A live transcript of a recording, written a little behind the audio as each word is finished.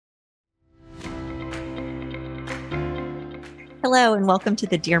Hello, and welcome to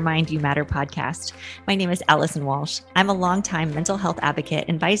the Dear Mind You Matter podcast. My name is Allison Walsh. I'm a longtime mental health advocate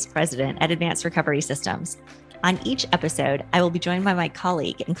and vice president at Advanced Recovery Systems. On each episode, I will be joined by my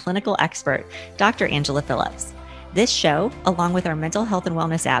colleague and clinical expert, Dr. Angela Phillips. This show, along with our mental health and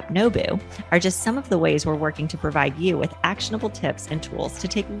wellness app, Nobu, are just some of the ways we're working to provide you with actionable tips and tools to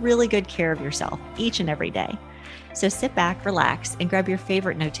take really good care of yourself each and every day. So sit back, relax, and grab your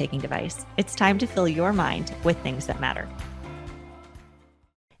favorite note-taking device. It's time to fill your mind with things that matter.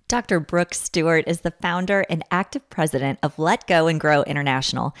 Dr. Brooke Stewart is the founder and active president of Let Go and Grow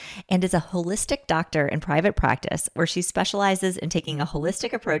International and is a holistic doctor in private practice where she specializes in taking a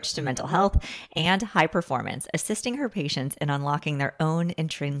holistic approach to mental health and high performance, assisting her patients in unlocking their own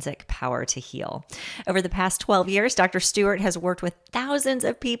intrinsic power to heal. Over the past 12 years, Dr. Stewart has worked with thousands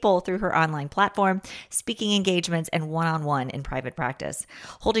of people through her online platform, speaking engagements, and one-on-one in private practice.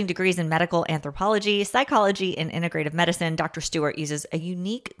 Holding degrees in medical anthropology, psychology, and integrative medicine, Dr. Stewart uses a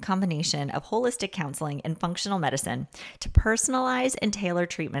unique combination of holistic counseling and functional medicine to personalize and tailor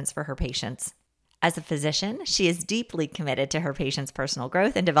treatments for her patients. As a physician, she is deeply committed to her patients' personal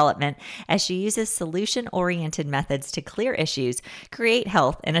growth and development as she uses solution-oriented methods to clear issues, create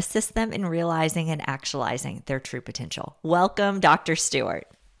health, and assist them in realizing and actualizing their true potential. Welcome, Dr. Stewart.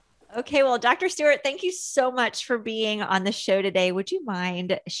 Okay, well, Dr. Stewart, thank you so much for being on the show today. Would you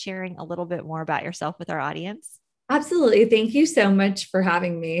mind sharing a little bit more about yourself with our audience? Absolutely. Thank you so much for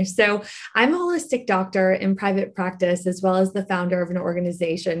having me. So I'm a holistic doctor in private practice, as well as the founder of an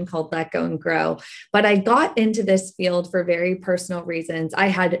organization called Let Go and Grow. But I got into this field for very personal reasons. I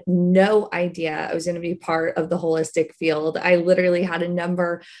had no idea I was going to be part of the holistic field. I literally had a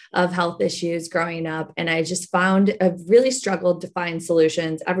number of health issues growing up, and I just found I really struggled to find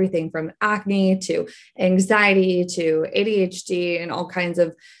solutions, everything from acne to anxiety to ADHD and all kinds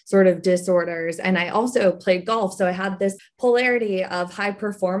of sort of disorders. And I also played golf. So I had this polarity of high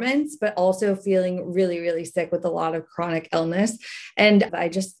performance, but also feeling really, really sick with a lot of chronic illness. And I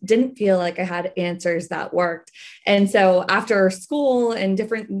just didn't feel like I had answers that worked. And so after school and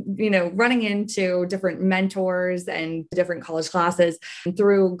different, running into different mentors and different college classes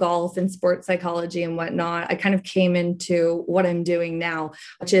through golf and sports psychology and whatnot, I kind of came into what I'm doing now,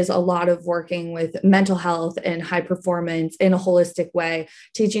 which is a lot of working with mental health and high performance in a holistic way,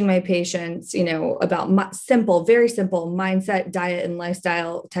 teaching my patients, about very simple mindset, diet, and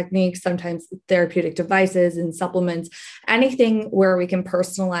lifestyle techniques, sometimes therapeutic devices and supplements, anything where we can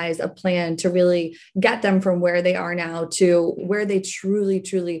personalize a plan to really get them from where they are now to where they truly,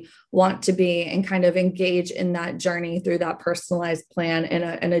 truly want to be, and kind of engage in that journey through that personalized plan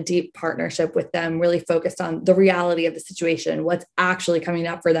in a deep partnership with them, really focused on the reality of the situation, what's actually coming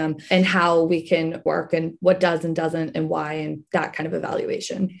up for them, and how we can work and what does and doesn't and why, and that kind of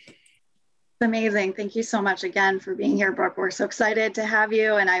evaluation. Amazing. Thank you so much again for being here, Brooke. We're so excited to have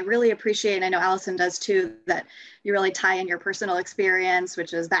you. And I really appreciate, and I know Allison does too, that you really tie in your personal experience,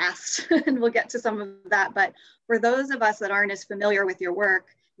 which is vast, and we'll get to some of that. But for those of us that aren't as familiar with your work,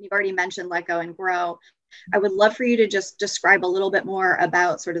 you've already mentioned Let Go and Grow. I would love for you to just describe a little bit more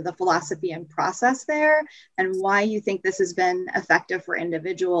about sort of the philosophy and process there and why you think this has been effective for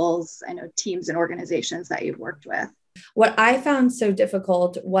individuals, I know teams and organizations that you've worked with. What I found so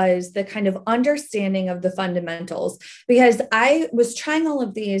difficult was the kind of understanding of the fundamentals, because I was trying all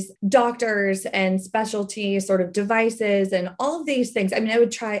of these doctors and specialty sort of devices and all of these things. I mean, I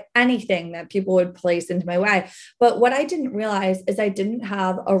would try anything that people would place into my way. But what I didn't realize is I didn't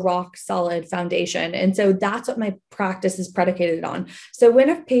have a rock solid foundation. And so that's what my practice is predicated on. So when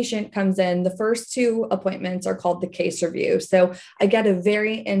a patient comes in, the first two appointments are called the case review. So I get a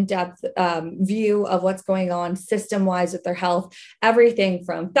very in-depth view of what's going on system-wise with their health, everything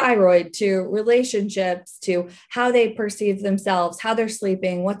from thyroid to relationships to how they perceive themselves, how they're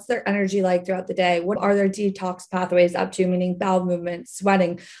sleeping, what's their energy like throughout the day, what are their detox pathways up to, meaning bowel movements,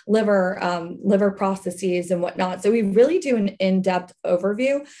 sweating, liver processes and whatnot. So we really do an in-depth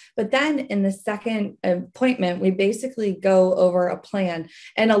overview. But then in the second appointment, we basically go over a plan.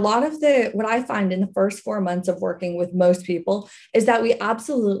 And a lot of what I find in the first 4 months of working with most people is that we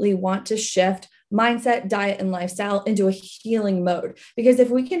absolutely want to shift mindset, diet, and lifestyle into a healing mode. Because if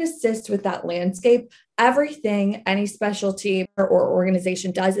we can assist with that landscape, everything any specialty or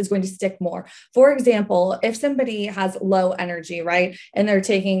organization does is going to stick more. For example, if somebody has low energy, right, and they're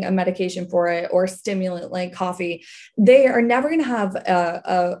taking a medication for it or a stimulant like coffee, they are never going to have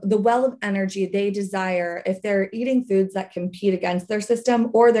the well of energy they desire if they're eating foods that compete against their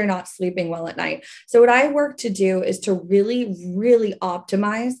system or they're not sleeping well at night. So what I work to do is to really, really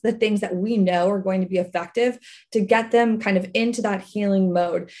optimize the things that we know are going to be effective to get them kind of into that healing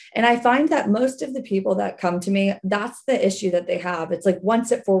mode. And I find that most of the people people that come to me, that's the issue that they have. It's like one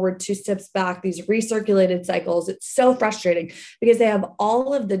step forward, two steps back, these recirculated cycles. It's so frustrating because they have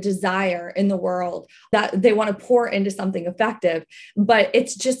all of the desire in the world that they want to pour into something effective, but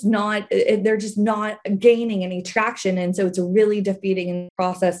it's just not, they're just not gaining any traction. And so it's really defeating in the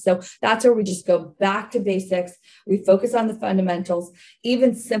process. So that's where we just go back to basics. We focus on the fundamentals,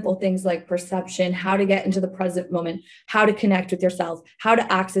 even simple things like perception, how to get into the present moment, how to connect with yourself, how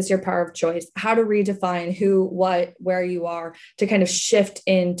to access your power of choice, how to redefine who, what, where you are to kind of shift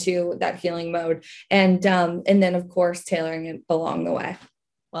into that healing mode. And then of course, tailoring it along the way.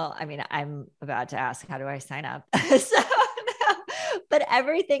 Well, I mean, I'm about to ask, how do I sign up? But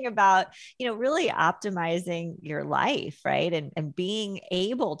everything about, really optimizing your life, right? And being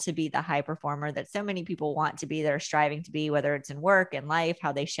able to be the high performer that so many people want to be, they're striving to be, whether it's in work and life,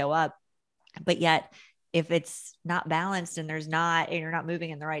 how they show up. But yet, if it's not balanced and you're not moving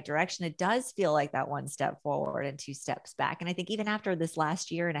in the right direction, it does feel like that one step forward and two steps back. And I think even after this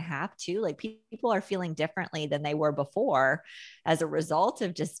last year and a half too, like people are feeling differently than they were before as a result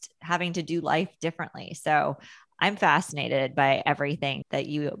of just having to do life differently. So I'm fascinated by everything that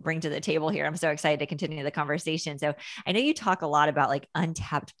you bring to the table here. I'm so excited to continue the conversation. So I know you talk a lot about like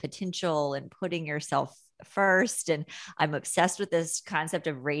untapped potential and putting yourself first. And I'm obsessed with this concept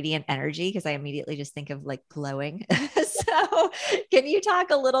of radiant energy because I immediately just think of like glowing. So can you talk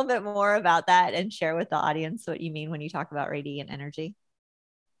a little bit more about that and share with the audience what you mean when you talk about radiant energy?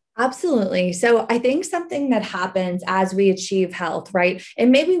 Absolutely. So I think something that happens as we achieve health, right? And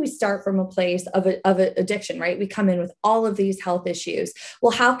maybe we start from a place of addiction, right? We come in with all of these health issues.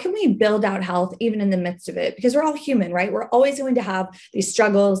 Well, how can we build out health even in the midst of it? Because we're all human, right? We're always going to have these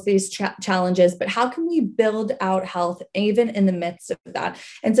struggles, these challenges, but how can we build out health even in the midst of that?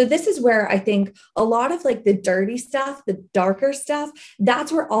 And so this is where I think a lot of like the dirty stuff, the darker stuff,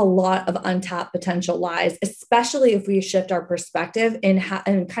 that's where a lot of untapped potential lies, especially if we shift our perspective and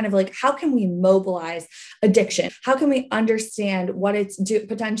kind of like, how can we mobilize addiction? How can we understand what it's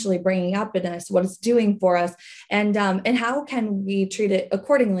potentially bringing up in us, what it's doing for us, and how can we treat it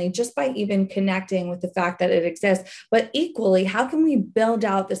accordingly just by even connecting with the fact that it exists? But equally, how can we build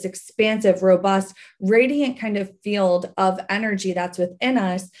out this expansive, robust, radiant kind of field of energy that's within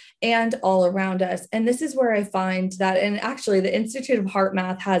us and all around us? And this is where I find that, and actually the Institute of Heart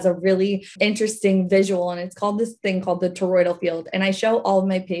Math has a really interesting visual, and it's called this thing called the toroidal field. And I show all of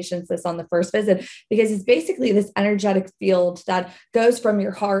my patients this on the first visit because it's basically this energetic field that goes from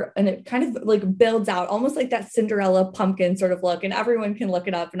your heart and it kind of like builds out almost like that Cinderella pumpkin sort of look. And everyone can look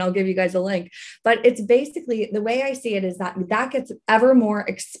it up and I'll give you guys a link. But it's basically, the way I see it is that gets ever more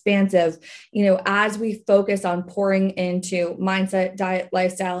expansive, as we focus on pouring into mindset, diet,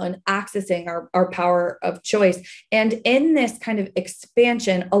 lifestyle, and accessing our power of choice. And in this kind of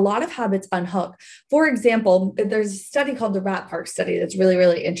expansion, a lot of habits unhook. For example, there's a study called the Rat Park study that's really,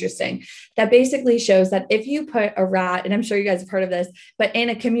 really interesting that basically shows that if you put a rat, and I'm sure you guys have heard of this, but in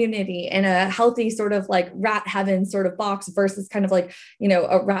a community, in a healthy sort of like rat heaven sort of box versus kind of like,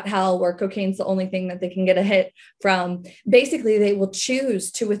 a rat hell where cocaine's the only thing that they can get a hit from, basically they will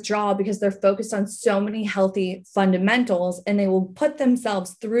choose to withdraw because they're focused on so many healthy fundamentals, and they will put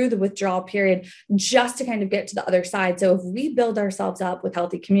themselves through the withdrawal period just to kind of get to the other side. So if we build ourselves up with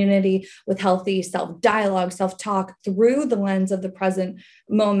healthy community, with healthy self-dialogue, self-talk through the lens of the present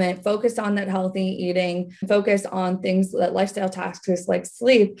moment, focus on that healthy eating, focus on things that lifestyle tasks like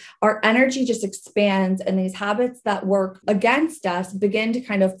sleep, our energy just expands, and these habits that work against us begin to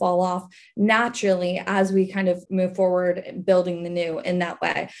kind of fall off naturally as we kind of move forward, building the new in that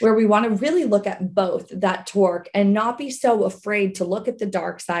way, where we want to really look at both that torque and not be so afraid to look at the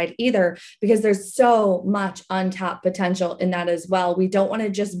dark side either, because there's so much untapped potential in that as well. We don't want to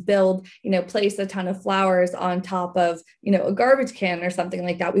just build, place a ton of flowers on top of, a garbage can or something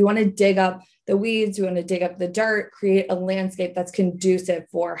like that. We want to dig up the weeds, we want to dig up the dirt, create a landscape that's conducive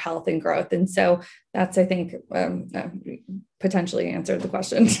for health and growth. And so that's, I think, potentially answered the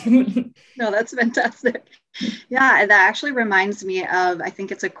question. No, that's fantastic. Yeah, that actually reminds me of, I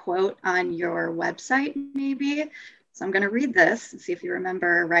think it's a quote on your website, maybe. So I'm going to read this and see if you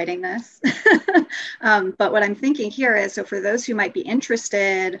remember writing this. But what I'm thinking here is, so for those who might be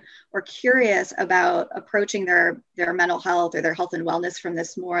interested or curious about approaching their mental health or their health and wellness from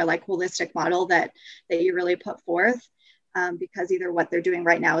this more like holistic model that you really put forth, because either what they're doing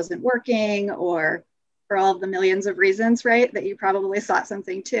right now isn't working, or for all of the millions of reasons, right, that you probably sought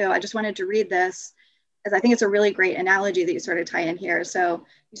something too. I just wanted to read this, as I think it's a really great analogy that you sort of tie in here. So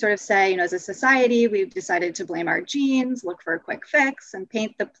you sort of say, as a society, we've decided to blame our genes, look for a quick fix, and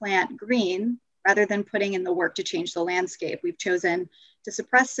paint the plant green rather than putting in the work to change the landscape. We've chosen to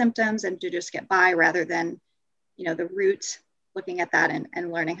suppress symptoms and to just get by rather than, the root, looking at that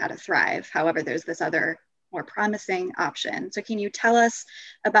and learning how to thrive. However, there's this other more promising option. So can you tell us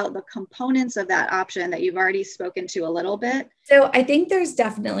about the components of that option that you've already spoken to a little bit? So I think there's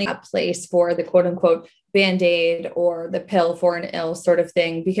definitely a place for the quote unquote Band-Aid or the pill for an ill sort of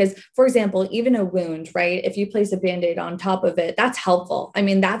thing. Because, for example, even a wound, right? If you place a Band-Aid on top of it, that's helpful. I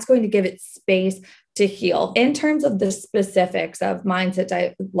mean, that's going to give it space to heal. In terms of the specifics of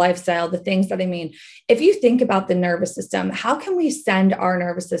mindset, lifestyle, the things that I mean, if you think about the nervous system, how can we send our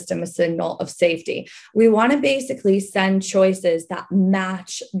nervous system a signal of safety? We want to basically send choices that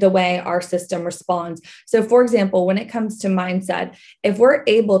match the way our system responds. So, for example, when it comes to mindset, if we're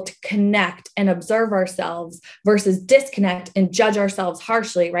able to connect and observe ourselves versus disconnect and judge ourselves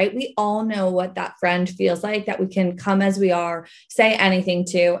harshly, right? We all know what that friend feels like, that we can come as we are, say anything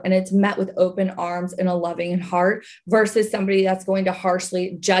to, and it's met with open arms and a loving heart, versus somebody that's going to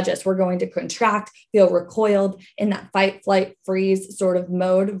harshly judge us. We're going to contract, feel recoiled in that fight, flight, freeze sort of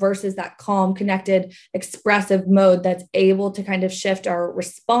mode, versus that calm, connected, expressive mode that's able to kind of shift our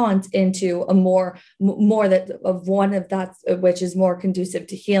response into a more that of one of that, which is more conducive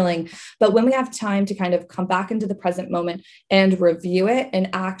to healing. But when we have time to kind of come back into the present moment and review it and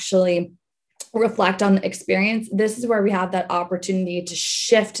actually reflect on the experience, this is where we have that opportunity to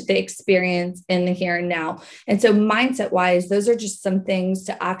shift the experience in the here and now. And so mindset wise, those are just some things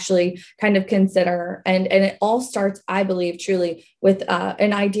to actually kind of consider. And it all starts, I believe, truly with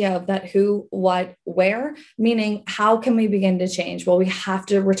an idea of that who, what, where, meaning how can we begin to change? Well, we have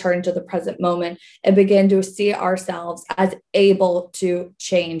to return to the present moment and begin to see ourselves as able to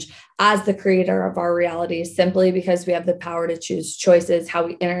change, as the creator of our reality, simply because we have the power to choose choices, how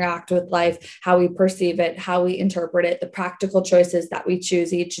we interact with life, how we perceive it, how we interpret it, the practical choices that we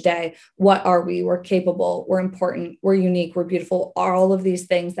choose each day. What are we? We're capable, we're important, we're unique, we're beautiful, all of these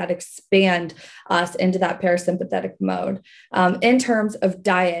things that expand us into that parasympathetic mode. In terms of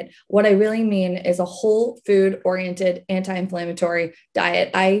diet, what I really mean is a whole food oriented anti-inflammatory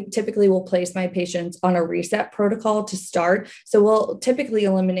diet. I typically will place my patients on a reset protocol to start. So we'll typically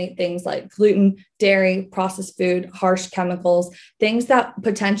eliminate things like gluten, dairy, processed food, harsh chemicals, things that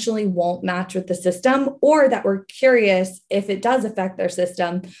potentially won't match with the system, or that we're curious if it does affect their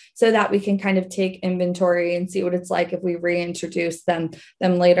system, so that we can kind of take inventory and see what it's like if we reintroduce them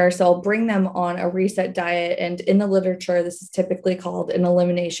later. So I'll bring them on a reset diet. And in the literature, this is typically called an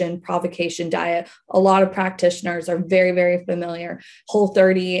elimination provocation diet. A lot of practitioners are very, very familiar.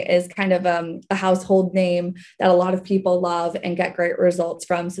 Whole30 is kind of a household name that a lot of people love and get great results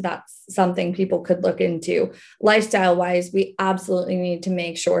from. So that's something people could look into. Lifestyle wise, we absolutely need to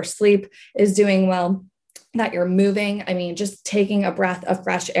make sure sleep is doing well, that you're moving. I mean, just taking a breath of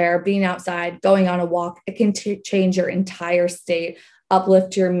fresh air, being outside, going on a walk, it can change your entire state,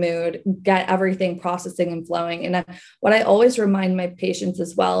 uplift your mood, get everything processing and flowing. And what I always remind my patients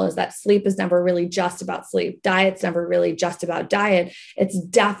as well is that sleep is never really just about sleep. Diet's never really just about diet. It's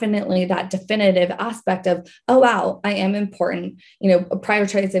definitely that definitive aspect of, oh, wow, I am important.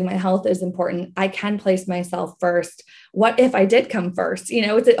 Prioritizing my health is important. I can place myself first. What if I did come first?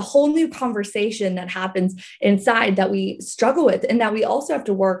 It's a whole new conversation that happens inside that we struggle with, and that we also have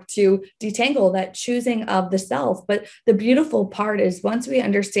to work to detangle that choosing of the self. But the beautiful part is once we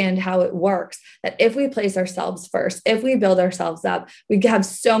understand how it works, that if we place ourselves first, if we build ourselves up, we have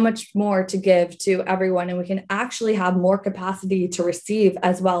so much more to give to everyone, and we can actually have more capacity to receive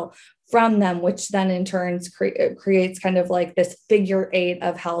as well from them, which then in turn creates kind of like this figure eight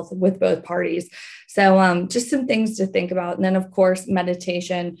of health with both parties. So just some things to think about. And then, of course,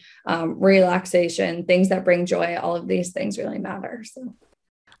 meditation, relaxation, things that bring joy, all of these things really matter. So.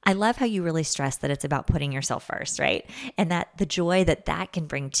 I love how you really stress that it's about putting yourself first, right? And that the joy that can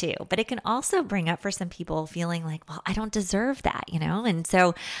bring too. But it can also bring up for some people feeling like, well, I don't deserve that, And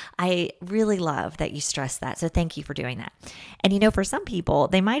so I really love that you stress that. So thank you for doing that. And for some people,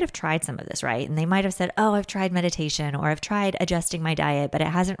 they might have tried some of this, right? And they might have said, oh, I've tried meditation, or I've tried adjusting my diet, but it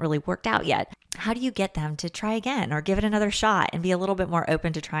hasn't really worked out yet. How do you get them to try again or give it another shot and be a little bit more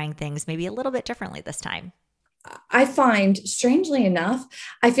open to trying things maybe a little bit differently this time? I find, strangely enough,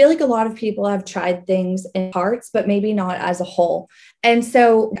 I feel like a lot of people have tried things in parts, but maybe not as a whole. And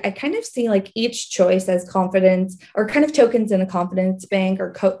so I kind of see like each choice as confidence, or kind of tokens in a confidence bank,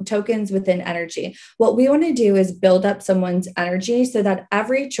 or tokens within energy. What we want to do is build up someone's energy so that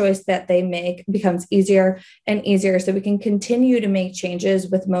every choice that they make becomes easier and easier, so we can continue to make changes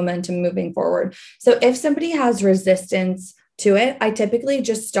with momentum moving forward. So if somebody has resistance to it, I typically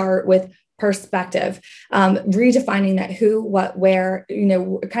just start with perspective, redefining that who, what, where,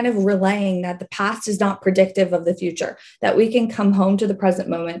 kind of relaying that the past is not predictive of the future, that we can come home to the present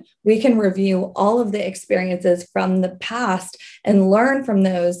moment. We can review all of the experiences from the past and learn from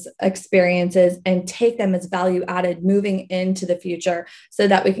those experiences and take them as value added moving into the future, so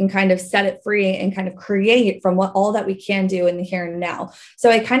that we can kind of set it free and kind of create from all that we can do in the here and now.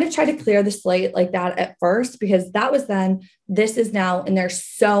 So I kind of try to clear the slate like that at first, because that was then, this is now, and there's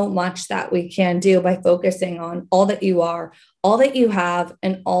so much that we can do by focusing on all that you are, all that you have,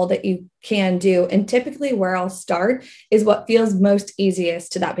 and all that you can do. And typically where I'll start is what feels most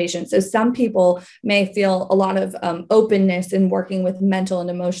easiest to that patient. So some people may feel a lot of openness in working with mental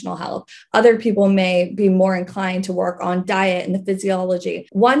and emotional health. Other people may be more inclined to work on diet and the physiology.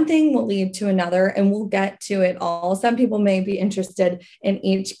 One thing will lead to another, and we'll get to it all. Some people may be interested in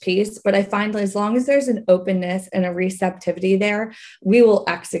each piece, but I find as long as there's an openness and a receptivity there, we will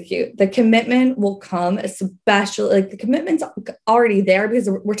execute. The commitment will come, especially like the commitment's already there because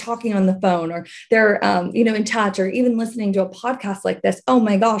we're talking on the phone, or they're in touch, or even listening to a podcast like this. Oh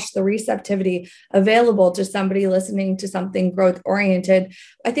my gosh, the receptivity available to somebody listening to something growth oriented.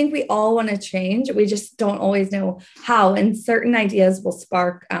 I think we all want to change. We just don't always know how, and certain ideas will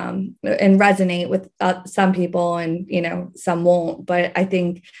spark and resonate with some people, and some won't. But I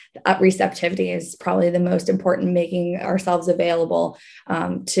think receptivity is probably the most important, making ourselves available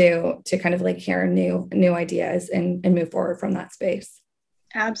to kind of like hear new ideas and move forward from that space.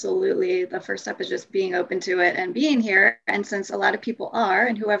 Absolutely. The first step is just being open to it and being here. And since a lot of people are,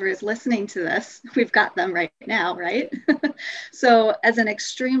 and whoever is listening to this, we've got them right now, right? So as an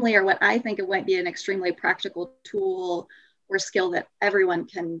extremely, or what I think it might be an extremely practical tool or skill that everyone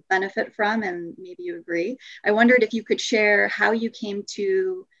can benefit from, and maybe you agree, I wondered if you could share how you came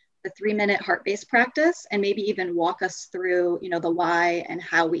to the 3-minute heart-based practice, and maybe even walk us through, the why and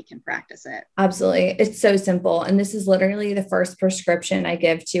how we can practice it. Absolutely. It's so simple. And this is literally the first prescription I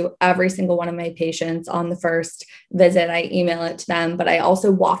give to every single one of my patients on the first visit. I email it to them, but I also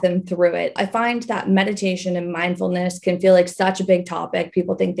walk them through it. I find that meditation and mindfulness can feel like such a big topic.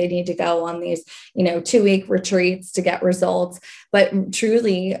 People think they need to go on these, 2-week retreats to get results, but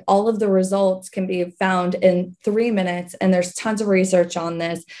truly all of the results can be found in 3 minutes. And there's tons of research on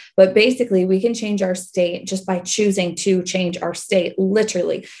this. But basically, we can change our state just by choosing to change our state,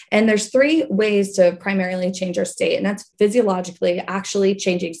 literally. And there's 3 ways to primarily change our state, and that's physiologically actually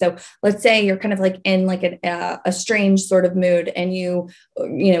changing. So let's say you're kind of like in like a strange sort of mood, and you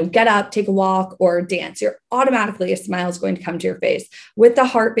get up, take a walk, or dance. You're automatically, a smile is going to come to your face. With the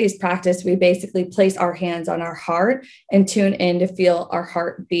heart-based practice, we basically place our hands on our heart and tune in to feel our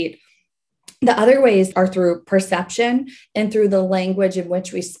heart beat. The other ways are through perception and through the language in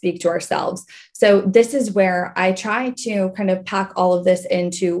which we speak to ourselves. So this is where I try to kind of pack all of this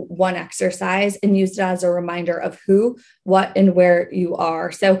into one exercise and use it as a reminder of who, what, and where you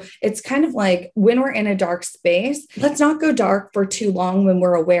are. So it's kind of like when we're in a dark space, let's not go dark for too long when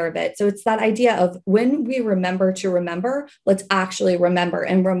we're aware of it. So it's that idea of when we remember to remember, let's actually remember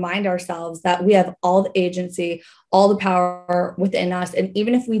and remind ourselves that we have all the agency, all the power within us. And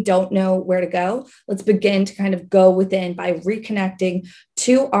even if we don't know where to go, let's begin to kind of go within by reconnecting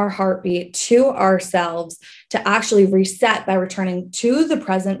to our heartbeat, to ourselves, to actually reset by returning to the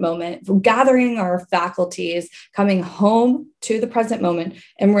present moment, gathering our faculties, coming home to the present moment,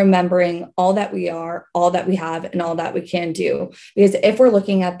 and remembering all that we are, all that we have, and all that we can do. Because if we're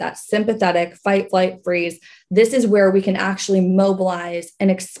looking at that sympathetic fight, flight, freeze, this is where we can actually mobilize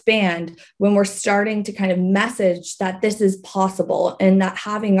and expand when we're starting to kind of message that this is possible, and that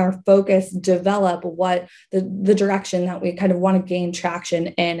having our focus develop what the direction that we kind of want to gain traction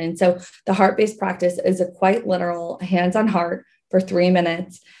in. And so the heart-based practice is a quite literal hands-on heart for 3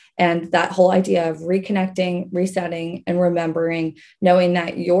 minutes. And that whole idea of reconnecting, resetting, and remembering, knowing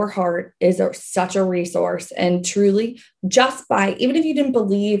that your heart is such a resource. And truly, just by, even if you didn't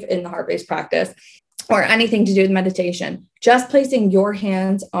believe in the heart-based practice or anything to do with meditation, just placing your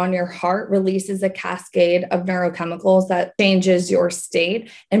hands on your heart releases a cascade of neurochemicals that changes your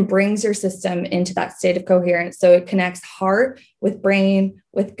state and brings your system into that state of coherence. So it connects heart with brain,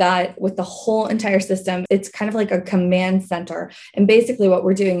 with gut, with the whole entire system. It's kind of like a command center. And basically what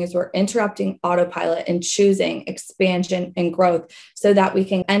we're doing is we're interrupting autopilot and choosing expansion and growth so that we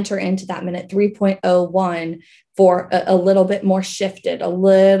can enter into that minute 3.01 for a little bit more shifted, a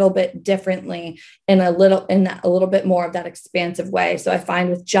little bit differently, in a little bit more of that expansive way. So I find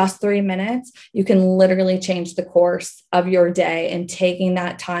with just 3 minutes, you can literally change the course of your day, and taking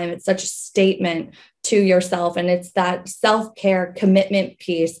that time, it's such a statement to yourself. And it's that self-care commitment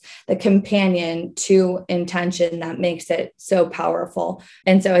piece, the companion to intention, that makes it so powerful.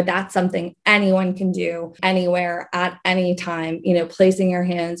 And so that's something anyone can do anywhere at any time, placing your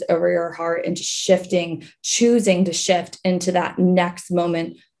hands over your heart and just choosing to shift into that next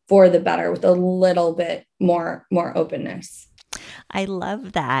moment for the better with a little bit more openness. I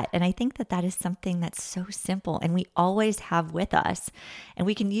love that. And I think that that is something that's so simple and we always have with us. And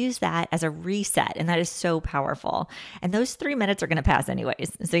we can use that as a reset. And that is so powerful. And those 3 minutes are going to pass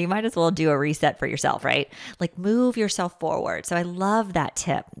anyways. So you might as well do a reset for yourself, right? Like move yourself forward. So I love that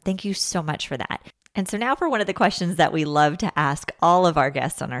tip. Thank you so much for that. And so now for one of the questions that we love to ask all of our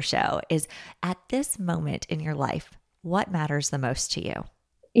guests on our show is, at this moment in your life, what matters the most to you?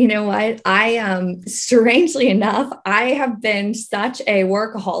 You know what? Strangely enough, I have been such a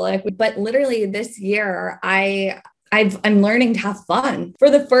workaholic, but literally this year, I'm learning to have fun for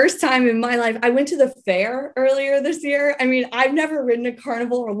the first time in my life. I went to the fair earlier this year. I mean, I've never ridden a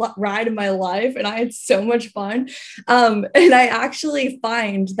carnival ride in my life, and I had so much fun. And I actually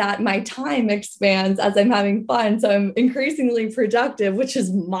find that my time expands as I'm having fun. So I'm increasingly productive, which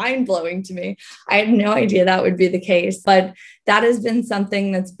is mind blowing to me. I had no idea that would be the case, but that has been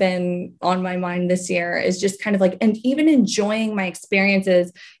something that's been on my mind this year, is just kind of like, and even enjoying my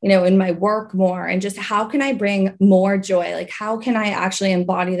experiences, in my work more, and just how can I bring more joy? Like, how can I actually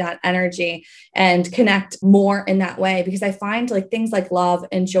embody that energy and connect more in that way? Because I find like things like love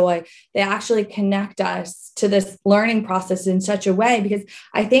and joy, they actually connect us to this learning process in such a way, because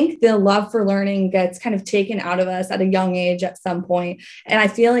I think the love for learning gets kind of taken out of us at a young age at some point. And I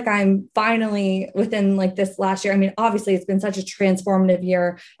feel like I'm finally within like this last year. I mean, obviously it's been such a transformative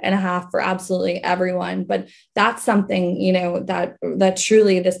year and a half for absolutely everyone, but that's something, that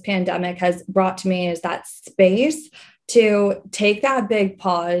truly this pandemic has brought to me, is that space to take that big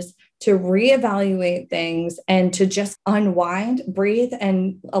pause, to reevaluate things, and to just unwind, breathe,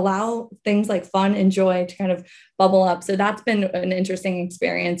 and allow things like fun and joy to kind of bubble up. So that's been an interesting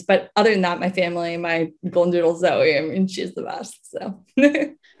experience. But other than that, my family, my golden doodle Zoe, I mean, she's the best. So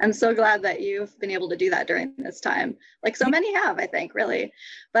I'm so glad that you've been able to do that during this time. Like so many have, I think, really.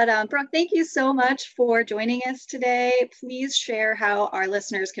 But Brooke, thank you so much for joining us today. Please share how our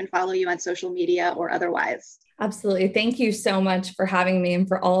listeners can follow you on social media or otherwise. Absolutely. Thank you so much for having me and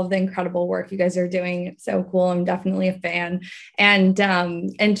for all of the incredible work you guys are doing. It's so cool. I'm definitely a fan. And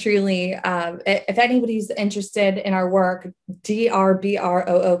truly, if anybody's interested in our work,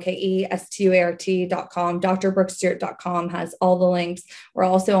 DrBrookestewart.com, drbrookestewart.com has all the links. We're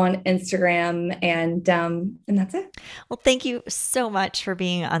also on Instagram, and that's it. Well, thank you so much for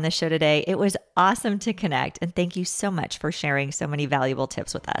being on the show today. It was awesome to connect. And thank you so much for sharing so many valuable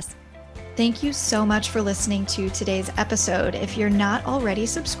tips with us. Thank you so much for listening to today's episode. If you're not already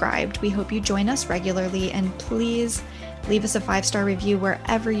subscribed, we hope you join us regularly, and please leave us a 5-star review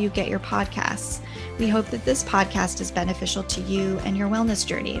wherever you get your podcasts. We hope that this podcast is beneficial to you and your wellness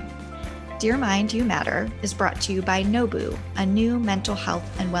journey. Dear Mind, You Matter is brought to you by Nobu, a new mental health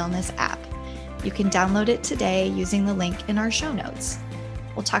and wellness app. You can download it today using the link in our show notes.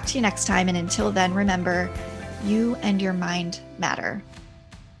 We'll talk to you next time, and until then, remember, you and your mind matter.